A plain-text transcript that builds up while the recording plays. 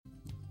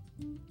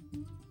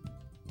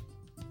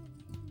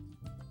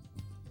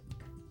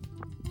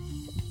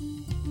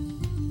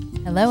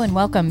Hello and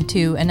welcome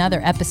to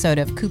another episode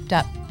of Cooped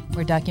Up.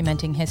 We're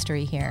documenting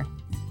history here.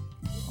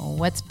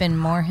 What's been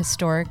more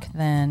historic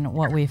than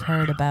what we've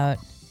heard about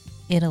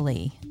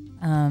Italy?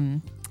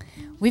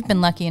 We've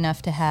been lucky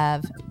enough to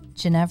have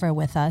Ginevra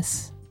with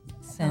us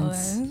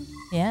since,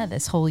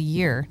 this whole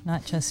year,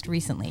 not just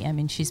recently. I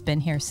mean, she's been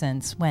here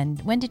since when?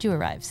 When did you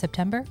arrive?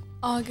 September?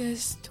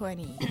 August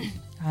 20.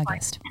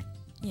 August.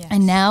 Yes.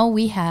 And now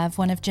we have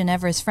one of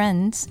Ginevra's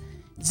friends,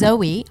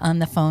 Zoe, on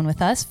the phone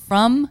with us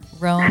from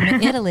Rome,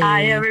 Italy.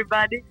 Hi,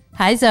 everybody.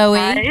 Hi, Zoe.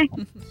 Hi.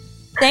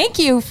 Thank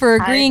you for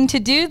agreeing to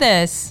do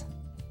this.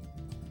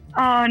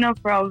 Oh, no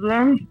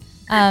problem.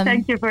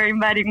 Thank you for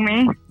inviting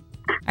me.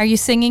 Are you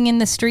singing in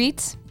the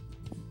streets?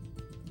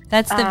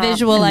 That's the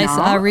visual I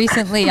saw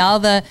recently. All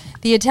the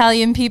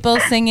Italian people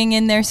singing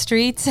in their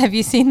streets. Have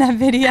you seen that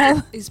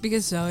video? It's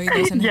because Zoe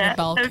doesn't have a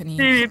balcony.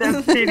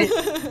 I've seen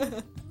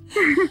it.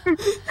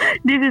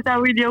 This is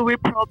how we deal with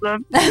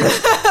problems.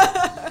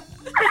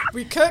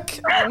 We cook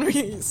and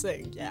we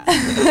sing, yeah.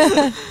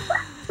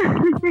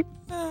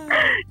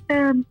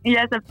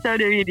 Yes, I've saw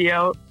the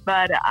video,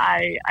 but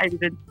I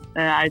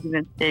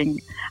didn't sing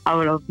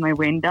out of my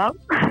window.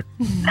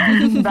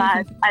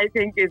 But I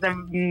think it's a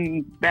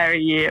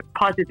very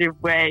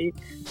positive way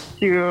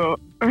to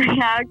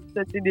react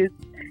to this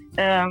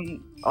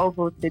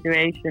awful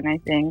situation. I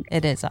think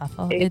it is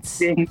awful.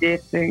 It's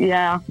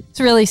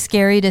really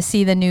scary to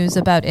see the news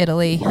about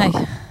Italy.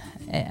 I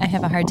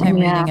have a hard time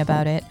reading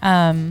about it.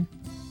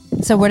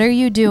 So what are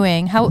you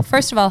doing?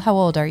 First of all, how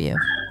old are you?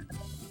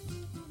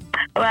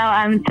 Well,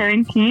 I'm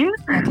 17.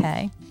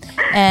 Okay.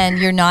 And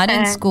you're not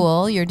in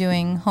school. You're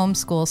doing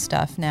homeschool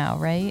stuff now,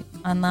 right?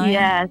 Online?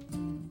 Yes.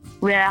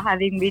 We are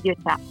having video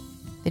chat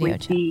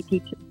with the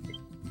teachers.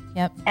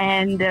 Yep.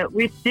 And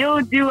we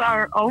still do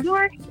our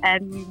homework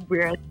and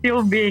we're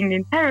still being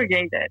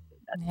interrogated.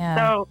 Yeah.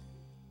 So,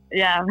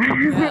 yeah.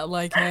 Yeah,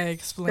 like I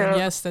explained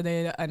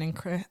yesterday, an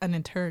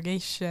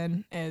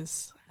interrogation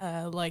is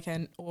like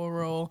an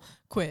oral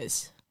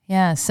quiz.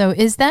 Yeah. So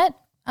is that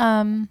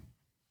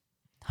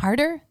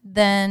harder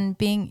than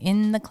being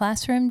in the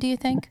classroom, do you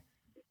think?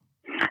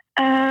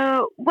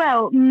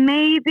 Well,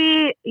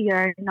 maybe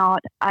you're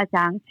not as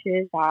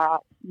anxious as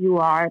you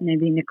are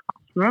maybe in the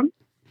classroom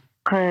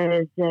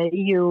because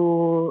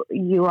you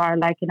are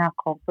like in a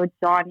comfort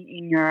zone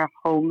in your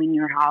home, in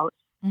your house.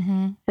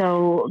 Mm-hmm.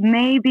 So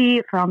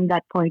maybe from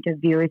that point of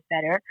view it's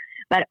better.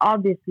 But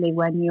obviously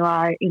when you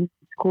are in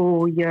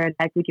school, you're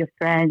like with your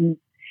friends,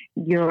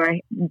 you're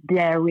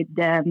there with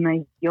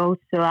them. You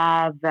also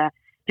have...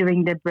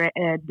 during the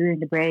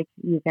break,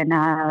 you can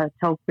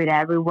talk with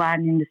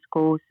everyone in the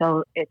school,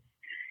 so it's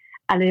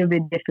a little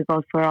bit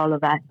difficult for all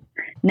of us.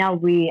 Now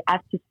we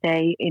have to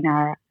stay in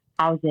our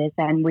houses,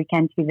 and we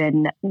can't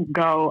even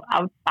go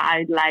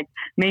outside, like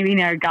maybe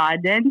in our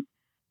garden.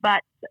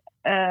 But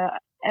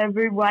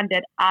everyone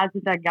that has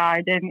a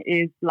garden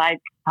is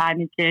like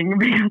panicking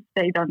because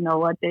they don't know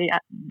what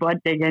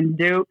they can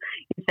do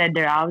inside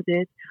their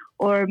houses,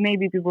 or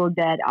maybe people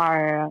that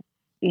are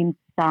in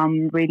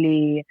some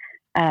really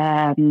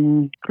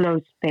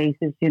closed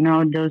spaces,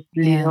 those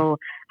little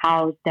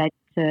house that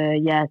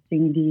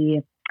in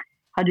the,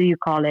 how do you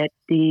call it,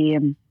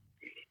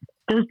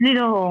 those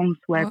little homes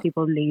where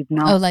people live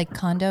now. Oh, like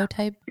condo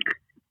type?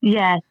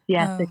 Yes,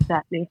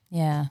 exactly.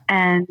 Yeah.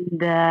 And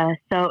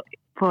so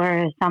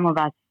for some of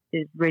us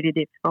it's really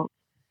difficult.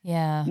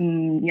 Yeah.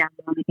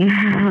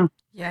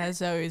 Yeah,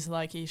 Zoe's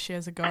lucky she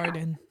has a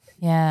garden.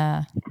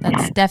 Yeah,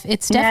 that's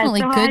it's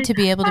definitely good to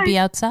be able to be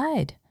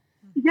outside.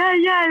 Yeah,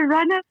 I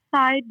run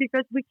outside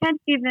because we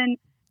can't even,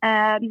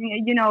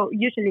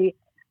 usually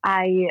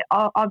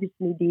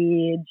obviously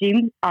the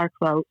gyms are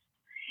closed.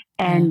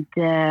 And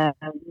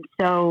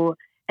so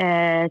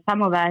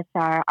some of us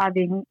are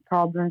having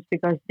problems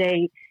because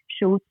they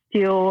should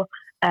still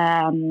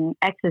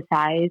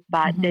exercise,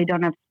 but they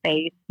don't have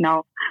space.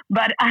 No,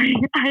 but I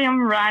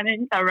am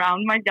running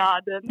around my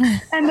garden.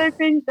 And I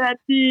think that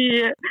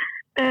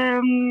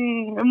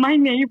my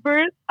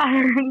neighbors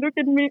are look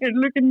at me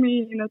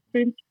in a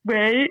strange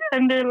way,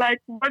 and they're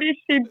like, "What is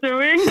she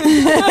doing?"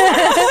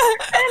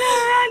 And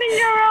I'm running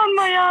around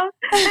my house.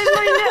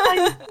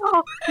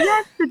 And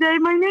yesterday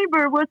my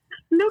neighbor was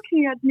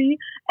looking at me,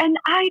 and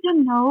I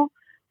don't know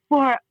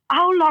for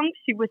how long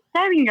she was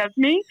staring at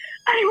me.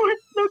 I was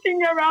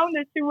looking around,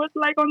 and she was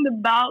like on the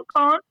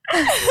balcony. I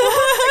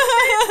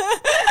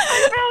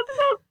felt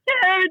so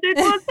scared. It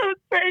was so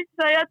strange.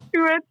 I had to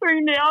enter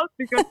in the house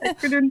because I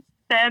couldn't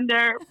stand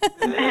there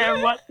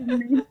watching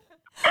me.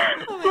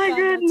 Oh my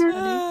goodness.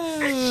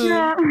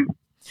 Yeah.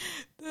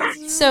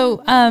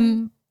 So,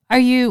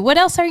 what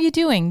else are you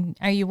doing?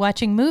 Are you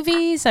watching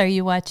movies? Are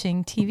you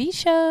watching TV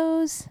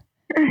shows?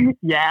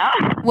 Yeah.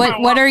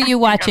 What are you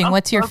watching?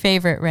 What's your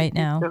favorite right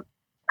now?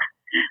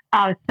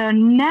 So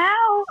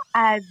now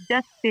I've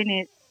just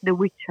finished The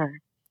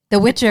Witcher. The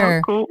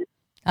Witcher. So cool.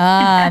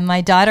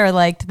 My daughter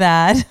liked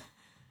that.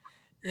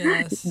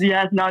 Yes.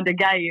 Yes, no, the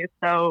guy is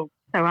so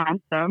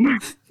handsome.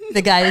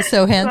 The guy is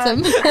so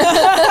handsome.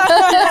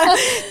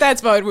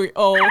 That's what we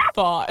all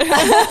thought. Yeah,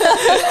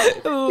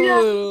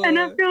 and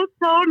I feel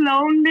so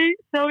lonely.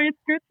 So it's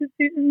good to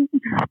see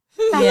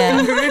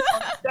something good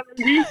on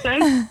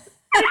television.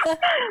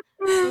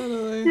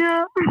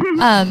 Yeah.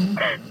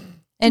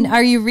 And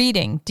are you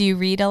reading? Do you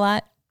read a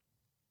lot?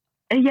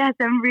 Yes,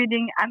 I'm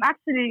reading. I'm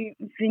actually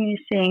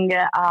finishing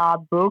a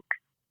book,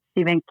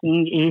 Stephen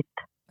King, It.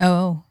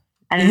 Oh.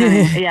 I don't know.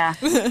 Yeah.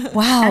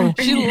 Wow.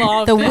 She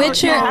loved The it.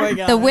 Witcher. Oh my The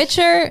gosh.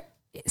 Witcher.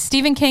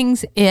 Stephen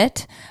King's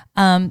It.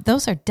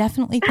 Those are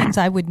definitely things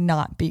I would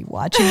not be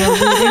watching or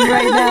reading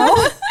right now.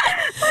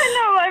 I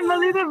know. I'm a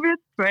little bit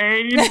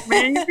afraid,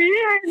 maybe.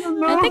 I don't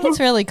know. I think it's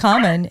really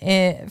common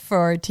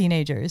for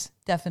teenagers.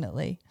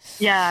 Definitely.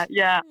 Yeah.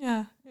 Yeah.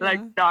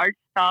 Like dark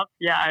stuff.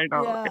 Yeah, I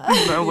know. Yeah.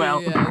 So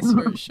well. Yes,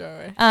 for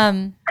sure.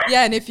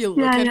 Yeah, and if you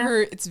look at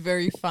her, it's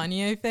very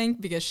funny, I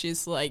think, because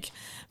she's like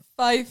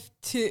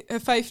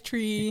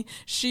 5'3".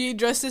 She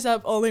dresses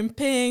up all in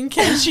pink,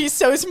 and she's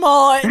so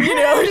small, and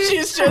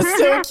she's just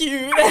so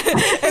cute.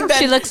 And then,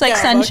 She looks like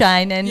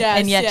sunshine, and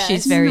Yes, yet yes.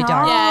 she's very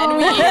dark.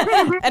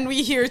 Yeah, and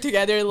we hear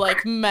together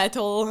like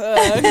metal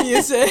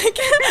music,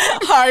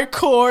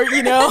 hardcore,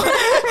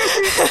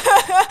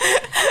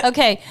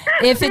 Okay,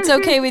 if it's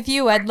okay with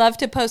you, I'd love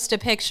to post a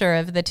picture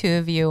of the two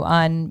of you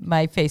on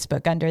my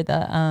Facebook under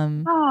the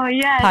Oh,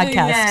 yeah.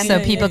 podcast, so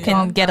yeah, people yeah,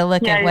 can yeah. get a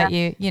look Yeah, at what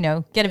you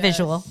get a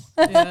visual.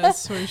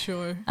 Yes, for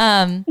sure.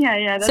 Yeah.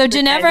 That's So the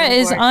Ginevra exciting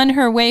is part. on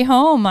her way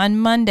home on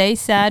Monday.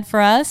 Sad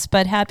for us,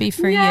 but happy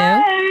for you.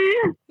 Yay!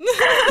 But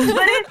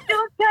I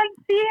still can't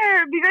see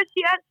her because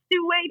she has to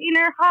wait in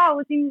her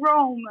house in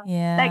Rome.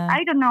 Yeah. Like,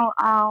 I don't know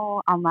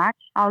how much.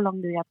 How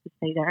long do you have to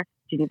stay there,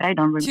 Geneva? I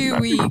don't remember.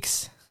 2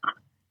 weeks.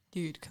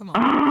 Dude, come on.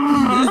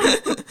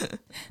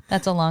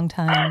 That's a long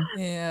time.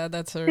 Yeah,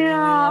 that's a really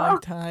Yeah.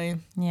 long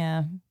time.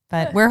 Yeah.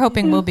 But we're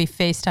hoping we'll be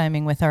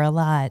FaceTiming with her a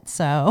lot.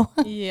 So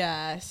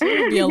Yes,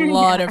 it'll be a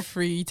lot of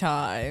free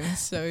time,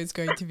 so it's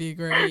going to be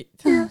great.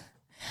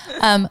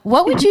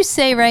 what would you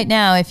say right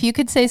now if you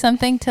could say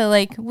something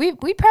to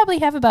we probably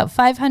have about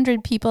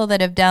 500 people that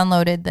have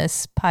downloaded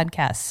this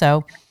podcast.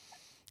 So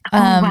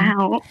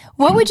Wow.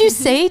 what would you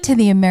say to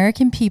the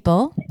American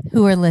people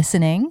who are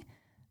listening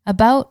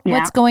about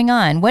what's going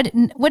on? What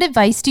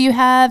advice do you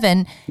have,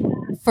 and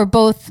for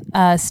both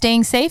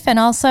staying safe and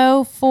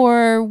also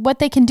for what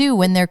they can do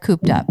when they're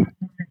cooped up?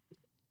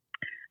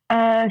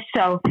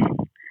 So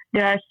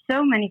there are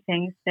so many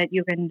things that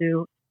you can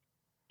do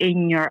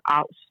in your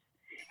house.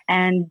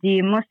 And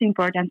the most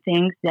important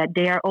things that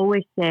they are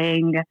always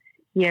saying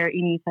here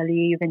in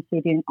Italy, you can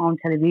see it on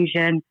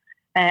television,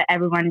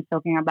 everyone is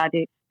talking about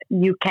it.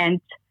 You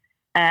can't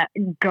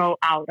go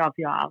out of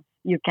your house.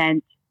 You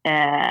can't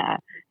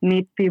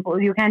meet people.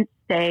 You can't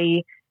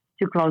stay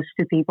too close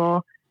to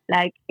people.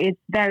 Like it's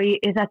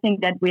a thing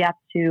that we have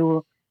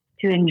to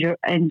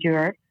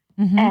endure.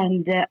 Mm-hmm.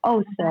 And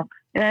also,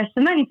 there are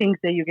so many things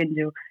that you can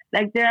do.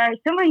 Like there are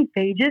so many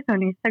pages on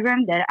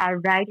Instagram that are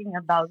writing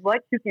about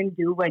what you can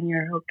do when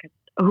you're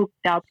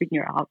hooked up in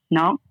your house.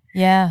 No.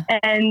 Yeah.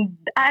 And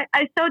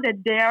I saw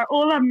that they are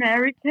all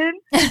American.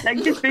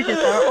 Like these pages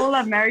are all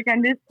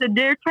American.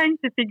 They're trying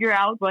to figure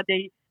out what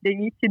they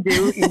need to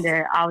do in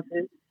their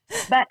houses.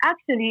 But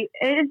actually,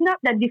 it is not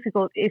that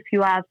difficult if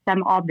you have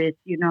some hobbies,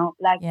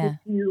 Like if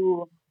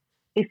you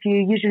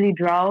usually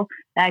draw,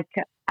 like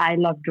I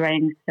love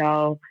drawing,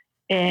 so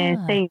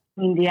staying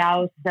in the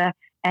house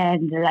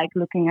and like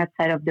looking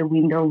outside of the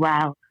window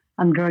while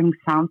I'm drawing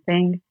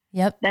something.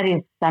 Yep. That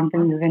is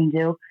something you can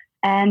do.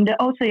 And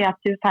also you have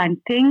to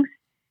find things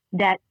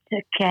that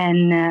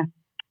can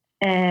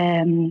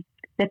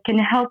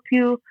help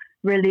you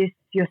release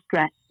your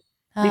stress.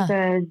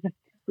 Because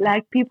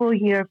like people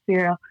here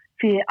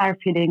are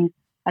feeling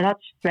a lot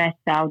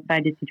stressed out by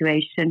the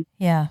situation.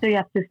 Yeah. So you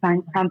have to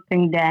find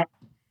something that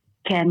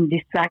can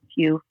distract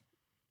you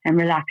and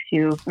relax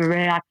you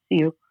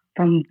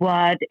from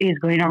what is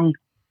going on.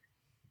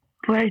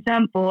 For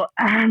example,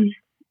 my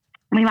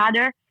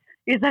mother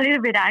is a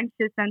little bit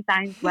anxious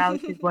sometimes while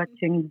she's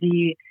watching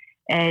the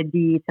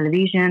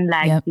television,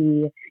 like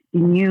the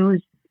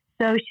news.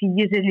 So she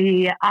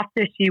usually,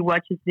 after she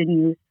watches the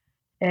news,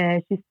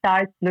 she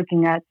starts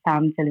looking at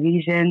some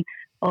television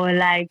or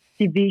like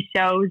TV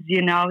shows,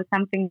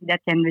 something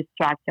that can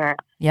distract her.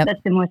 Yep.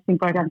 That's the most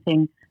important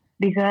thing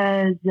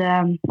because,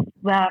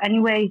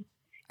 anyway,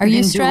 are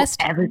you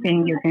stressed?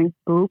 Everything you can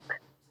book.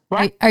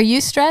 What? Are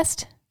you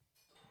stressed?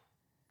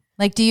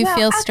 Like, do you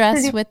feel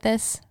stressed actually, with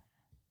this?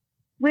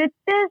 With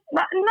this,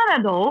 but not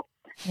at all.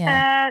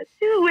 Yeah.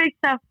 2 weeks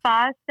have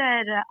passed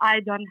and I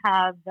don't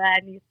have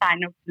any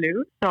sign of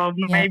flu, so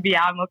maybe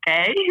I'm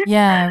okay.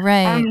 Yeah,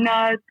 right. I'm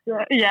not,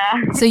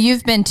 So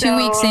you've been 2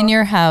 weeks in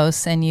your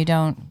house and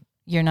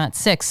you're not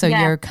sick, so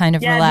you're kind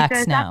of relaxed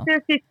because now.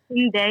 After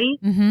 15 days,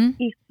 Mm-hmm.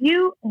 if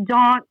you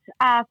don't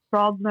have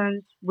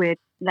problems with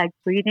like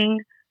breathing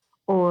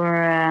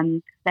or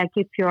like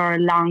if your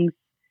lungs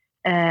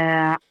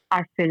are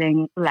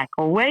feeling like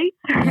always,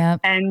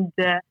 and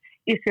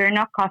if you're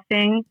not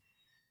coughing,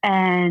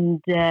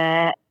 and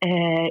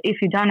if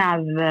you don't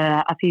have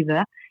a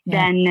fever,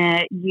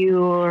 then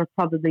you're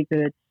probably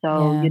good.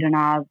 So you don't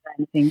have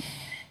anything.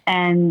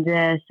 And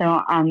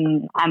so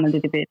I'm a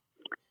little bit,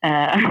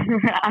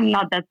 I'm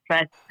not that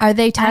stressed. Are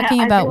they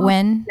talking about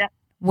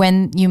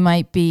when you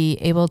might be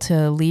able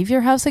to leave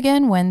your house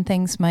again? When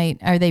things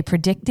are they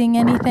predicting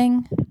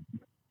anything?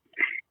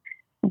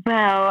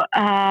 Well,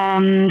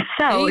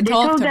 so they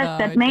told us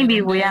that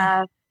maybe we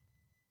have,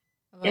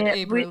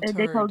 they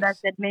told us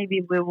that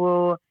maybe we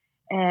will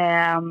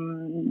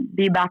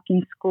be back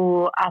in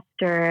school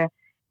after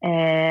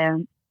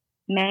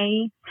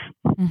May.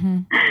 Mm-hmm.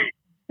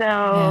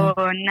 So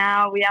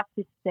now we have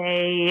to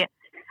stay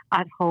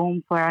at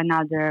home for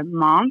another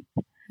month.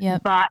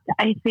 Yep. But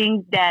I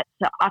think that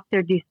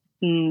after this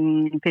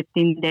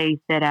 15 days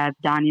that I've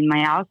done in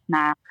my house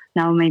now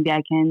maybe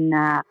I can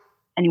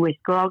anyways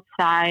go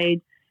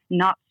outside,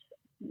 not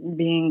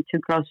being too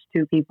close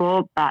to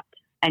people. But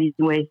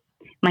anyways,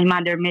 my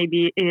mother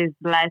maybe is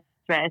less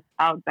stressed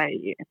out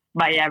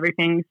by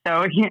everything.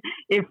 So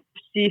if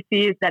she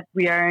sees that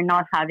we are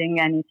not having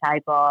any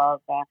type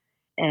of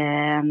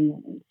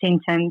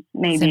symptoms,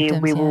 maybe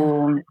we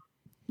will,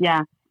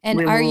 and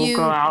we will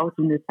go out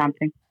and do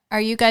something.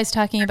 Are you guys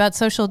talking about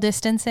social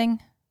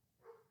distancing?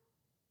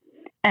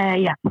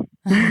 Yeah.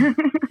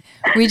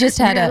 We just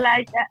had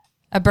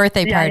a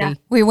birthday party. Yeah.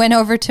 We went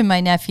over to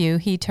my nephew.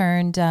 He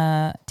turned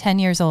 10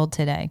 years old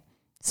today.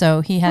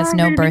 So he has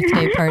no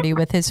birthday party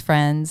with his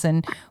friends.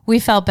 And we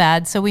felt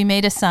bad. So we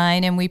made a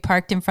sign and we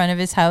parked in front of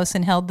his house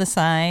and held the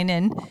sign.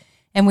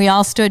 And we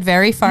all stood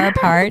very far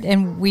apart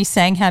and we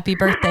sang happy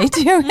birthday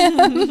to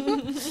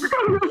him.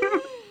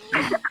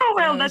 Oh,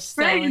 well, that's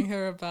great. Telling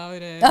her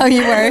about it. Oh,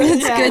 you were?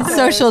 It's good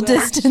social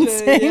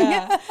distancing.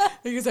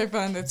 Because I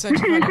found it such a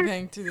funny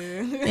thing to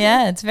do.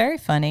 Yeah, it's very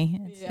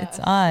funny. It's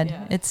odd.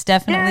 Yeah. It's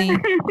definitely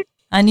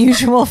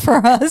unusual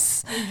for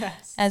us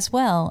as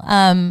well.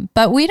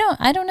 But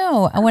I don't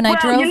know. When I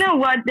drove. You know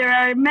what? There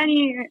are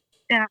many.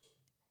 Yeah.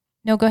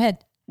 No, go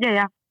ahead.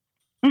 Yeah.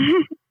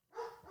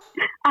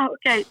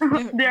 Okay.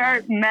 There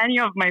are many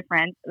of my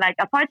friends, like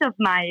a part of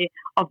my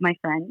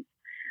friends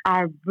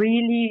are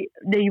really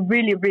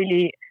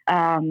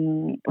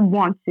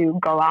want to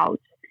go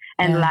out.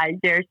 And like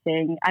they're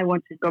saying, I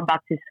want to go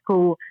back to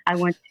school. I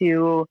want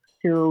to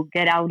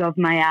get out of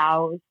my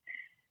house.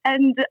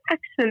 And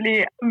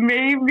actually,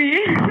 maybe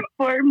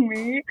for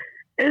me,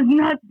 it's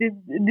not this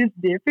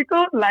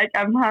difficult. Like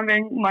I'm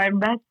having my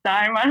best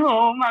time at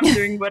home. I'm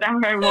doing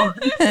whatever I want.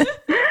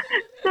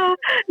 So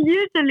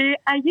usually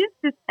I used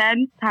to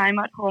spend time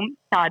at home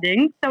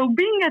studying. So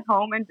being at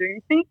home and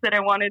doing things that I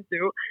want to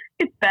do,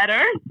 it's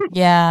better.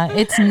 Yeah,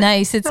 it's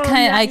nice. It's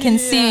I can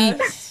see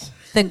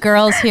the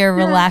girls here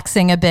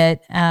relaxing a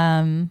bit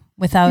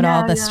without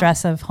all the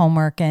stress of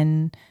homework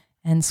and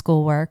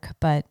schoolwork.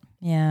 But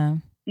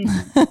and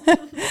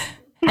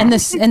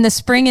the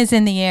spring is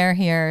in the air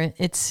here.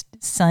 It's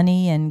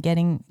sunny and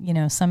getting,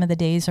 some of the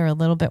days are a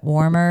little bit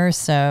warmer.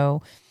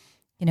 So,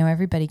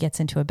 everybody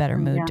gets into a better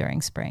mood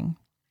during spring.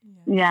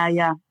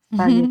 Yeah.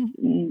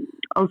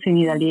 Also in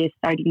Italy, it's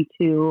starting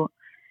to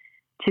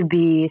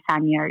be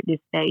sunnier these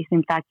days.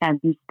 In fact, I'm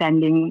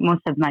spending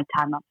most of my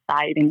time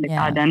outside in the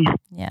garden.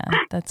 Yeah,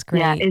 that's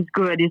great. Yeah, it's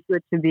good. It's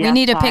good to be outside. We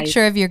need a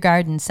picture of your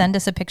garden. Send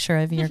us a picture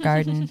of your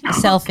garden. A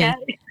selfie.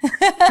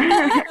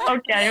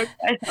 Okay.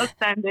 I'll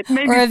send it.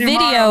 Maybe or a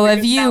video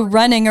of you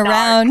running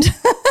around.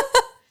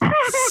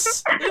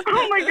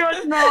 Oh my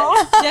God, no.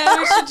 Yeah,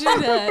 we should do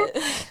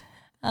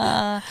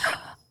that.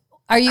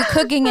 Are you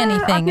cooking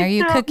anything? Are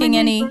you cooking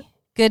any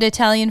good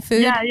Italian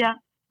food? Yeah.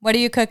 What are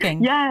you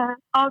cooking? Yeah,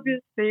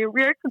 obviously.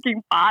 We're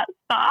cooking pasta.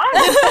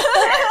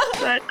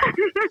 But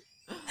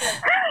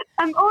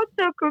I'm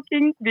also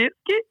cooking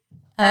biscuits.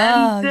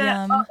 Oh,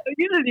 yum.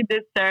 Usually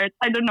desserts.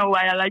 I don't know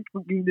why I like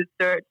cooking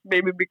desserts.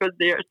 Maybe because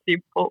they are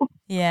simple.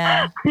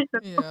 Yeah.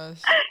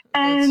 Yes.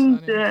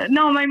 And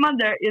no, my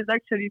mother is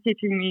actually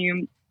teaching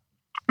me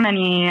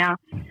many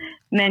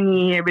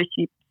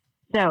recipes.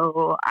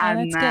 So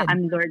I'm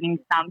learning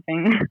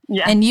something.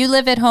 Yeah. And you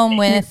live at home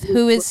with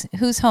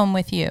who's home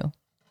with you?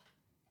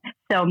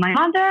 So my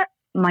mother,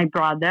 my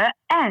brother,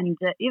 and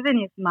even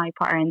if my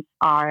parents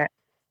are,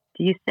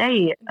 do you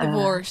say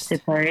divorced?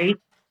 Separate?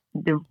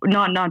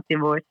 No, not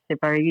divorced,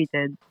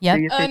 separated. Yep.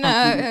 Do you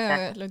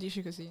say lo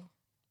dici così.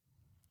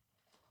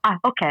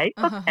 Okay.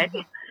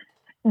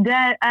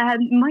 That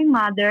my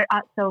mother,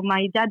 so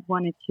my dad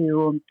wanted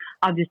to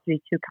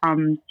obviously to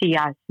come see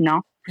us,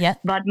 no? Yeah.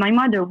 But my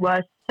mother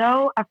was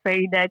so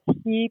afraid that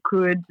he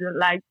could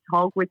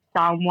talk with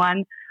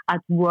someone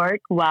at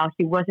work while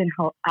he wasn't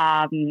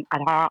at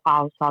our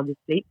house,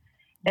 obviously.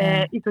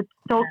 He could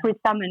talk with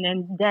someone,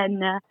 and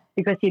then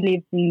because he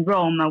lives in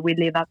Rome, we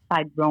live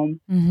outside Rome.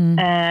 Mm-hmm.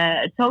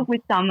 Talk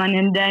with someone,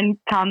 and then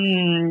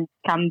come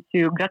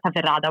to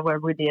Grottaferrata where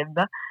we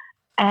live.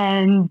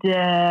 And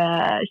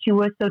she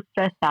was so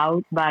stressed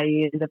out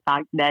by the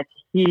fact that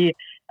he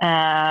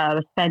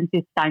spent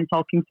his time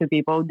talking to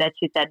people that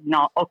she said,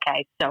 no,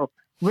 okay, so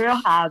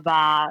we'll have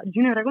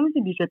Junior, come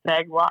si dice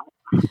tregua?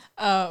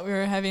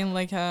 We're having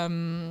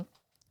non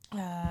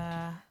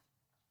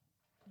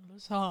lo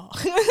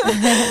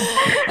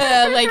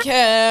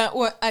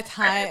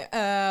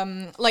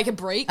like a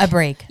break. A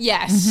break.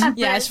 Yes,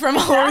 yes, from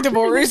our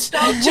divorce.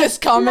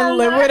 Just come and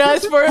live with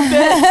us for a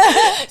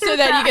bit, so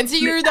that you can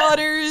see your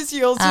daughters.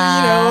 You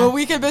also,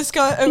 we can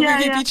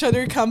keep each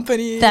other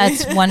company.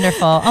 That's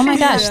wonderful. Oh my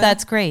gosh,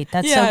 that's great.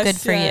 That's so good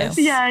for you.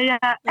 Yeah.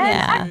 And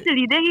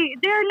actually,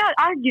 they're not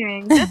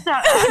arguing. That's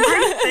a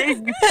great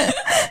thing.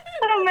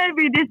 So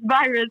maybe this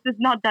virus is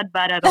not that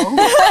bad at all.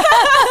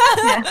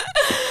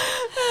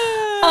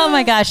 Oh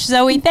my gosh,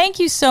 Zoe, thank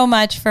you so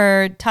much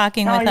for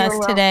talking with us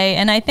today.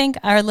 And I think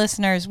our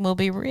listeners will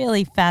be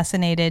really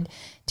fascinated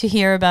to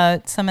hear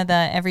about some of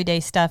the everyday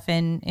stuff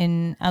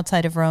in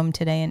outside of Rome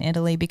today in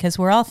Italy, because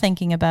we're all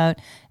thinking about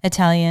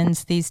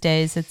Italians these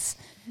days. It's,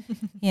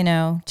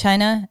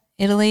 China,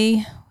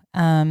 Italy,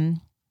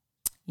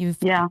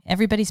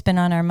 everybody's been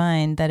on our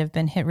mind that have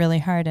been hit really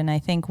hard. And I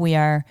think we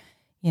are,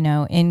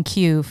 in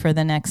queue for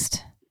the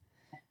next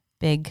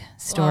big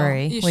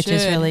story, which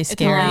is really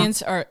scary.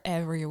 Italians are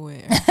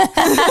everywhere. That's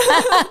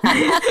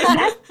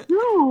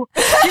true.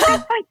 You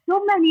can find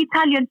so many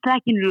Italians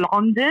like in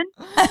London.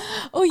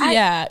 Oh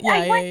yeah.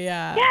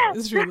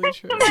 It's really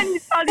true. So many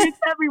Italians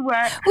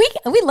everywhere.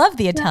 We love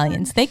the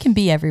Italians. They can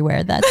be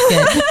everywhere. That's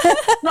good.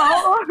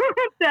 No,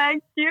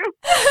 thank you.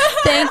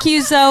 Thank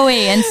you,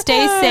 Zoe, and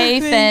stay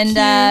safe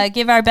and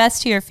give our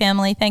best to your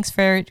family. Thanks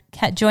for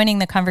joining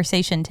the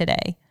conversation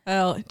today.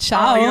 Well,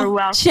 ciao. Oh, you're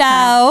welcome.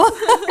 Ciao.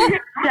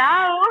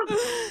 Ciao.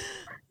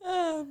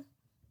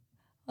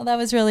 Well, that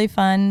was really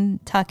fun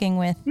talking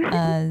with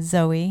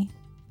Zoe,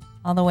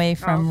 all the way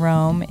from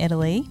Rome,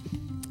 Italy.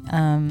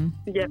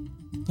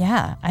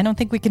 Yeah, I don't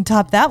think we can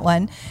top that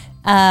one.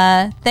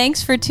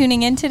 Thanks for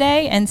tuning in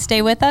today, and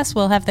stay with us.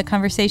 We'll have the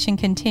conversation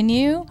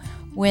continue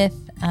with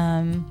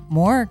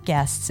more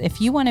guests.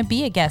 If you want to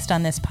be a guest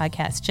on this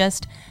podcast,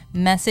 just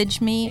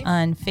message me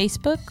on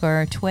Facebook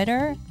or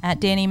Twitter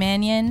at Danny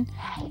Mannion,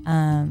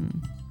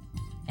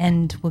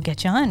 and we'll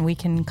get you on. We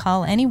can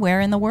call anywhere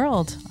in the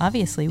world.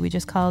 Obviously, we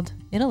just called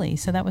Italy,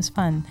 so that was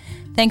fun.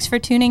 Thanks for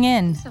tuning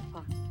in.